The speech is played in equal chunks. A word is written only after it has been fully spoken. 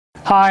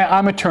Hi,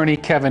 I'm attorney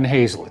Kevin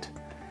Hazlett,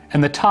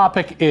 and the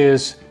topic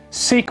is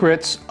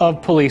secrets of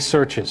police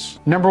searches.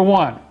 Number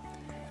one,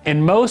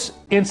 in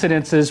most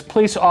incidences,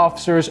 police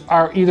officers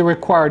are either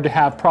required to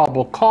have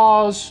probable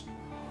cause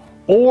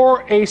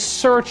or a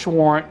search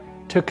warrant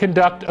to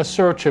conduct a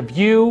search of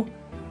you,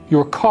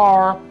 your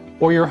car,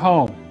 or your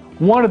home.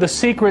 One of the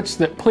secrets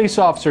that police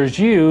officers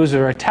use,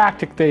 or a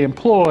tactic they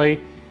employ,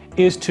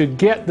 is to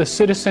get the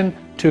citizen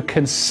to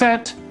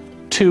consent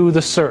to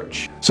the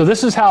search. So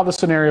this is how the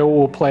scenario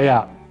will play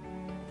out.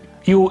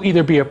 You will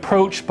either be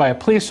approached by a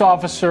police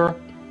officer,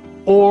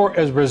 or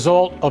as a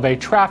result of a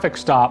traffic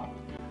stop,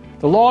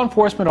 the law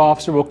enforcement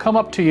officer will come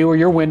up to you or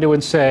your window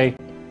and say,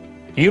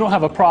 "You don't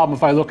have a problem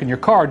if I look in your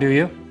car, do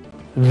you?"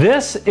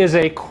 This is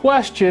a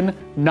question,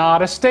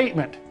 not a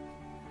statement.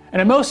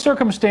 And in most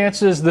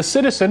circumstances, the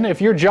citizen,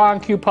 if you're John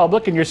Q.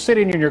 Public and you're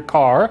sitting in your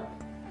car,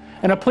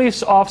 and a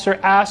police officer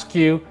asks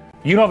you,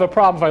 "You don't have a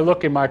problem if I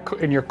look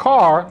in your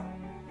car,"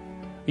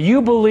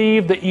 you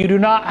believe that you do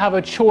not have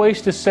a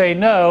choice to say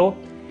no,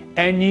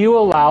 and you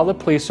allow the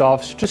police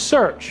officer to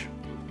search.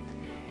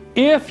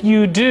 If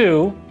you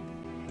do,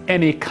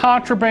 any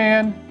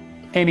contraband,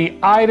 any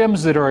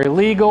items that are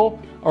illegal,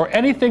 or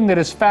anything that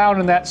is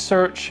found in that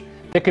search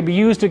that can be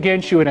used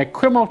against you in a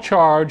criminal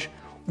charge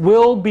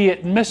will be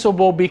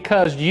admissible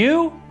because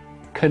you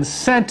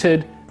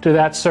consented to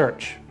that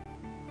search.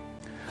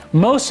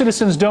 Most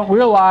citizens don't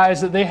realize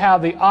that they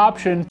have the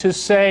option to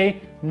say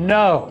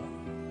no.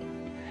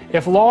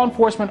 If law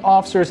enforcement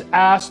officers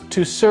ask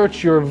to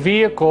search your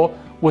vehicle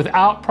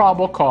without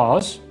probable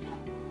cause,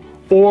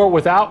 or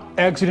without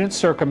exigent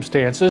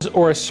circumstances,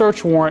 or a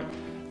search warrant,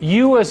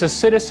 you as a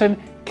citizen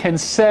can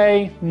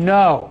say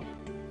no.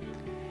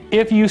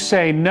 If you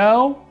say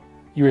no,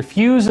 you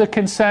refuse the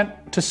consent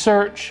to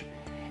search,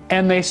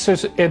 and they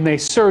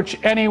search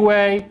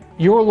anyway,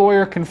 your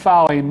lawyer can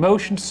file a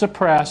motion to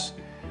suppress,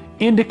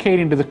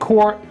 indicating to the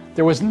court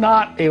there was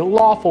not a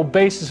lawful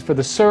basis for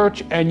the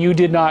search and you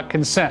did not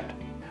consent.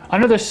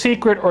 Another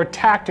secret or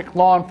tactic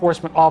law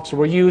enforcement officer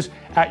will use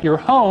at your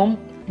home,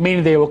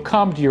 meaning they will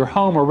come to your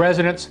home or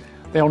residence,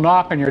 they'll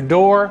knock on your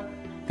door,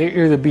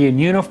 they'll either be in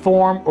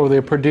uniform or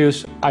they'll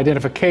produce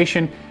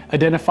identification,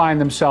 identifying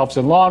themselves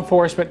as law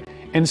enforcement,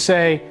 and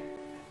say,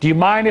 "Do you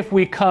mind if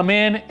we come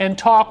in and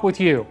talk with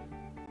you?"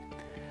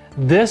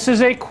 This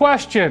is a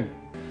question.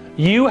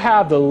 You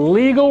have the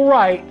legal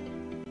right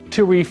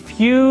to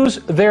refuse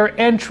their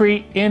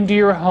entry into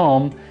your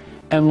home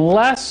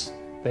unless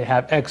they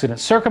have exigent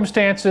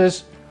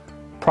circumstances,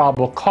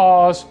 probable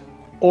cause,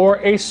 or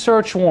a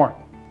search warrant.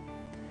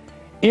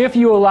 If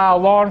you allow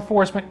law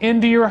enforcement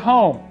into your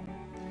home,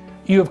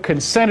 you have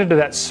consented to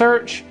that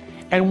search,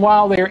 and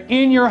while they're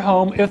in your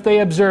home, if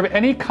they observe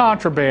any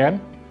contraband,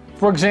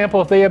 for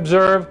example, if they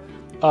observe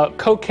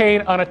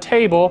cocaine on a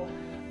table,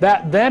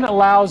 that then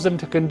allows them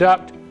to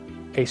conduct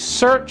a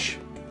search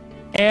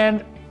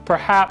and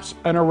perhaps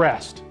an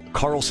arrest.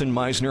 Carlson,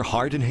 Meisner,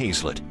 Hart &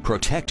 Hazlett,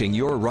 protecting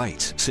your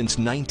rights since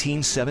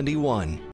 1971.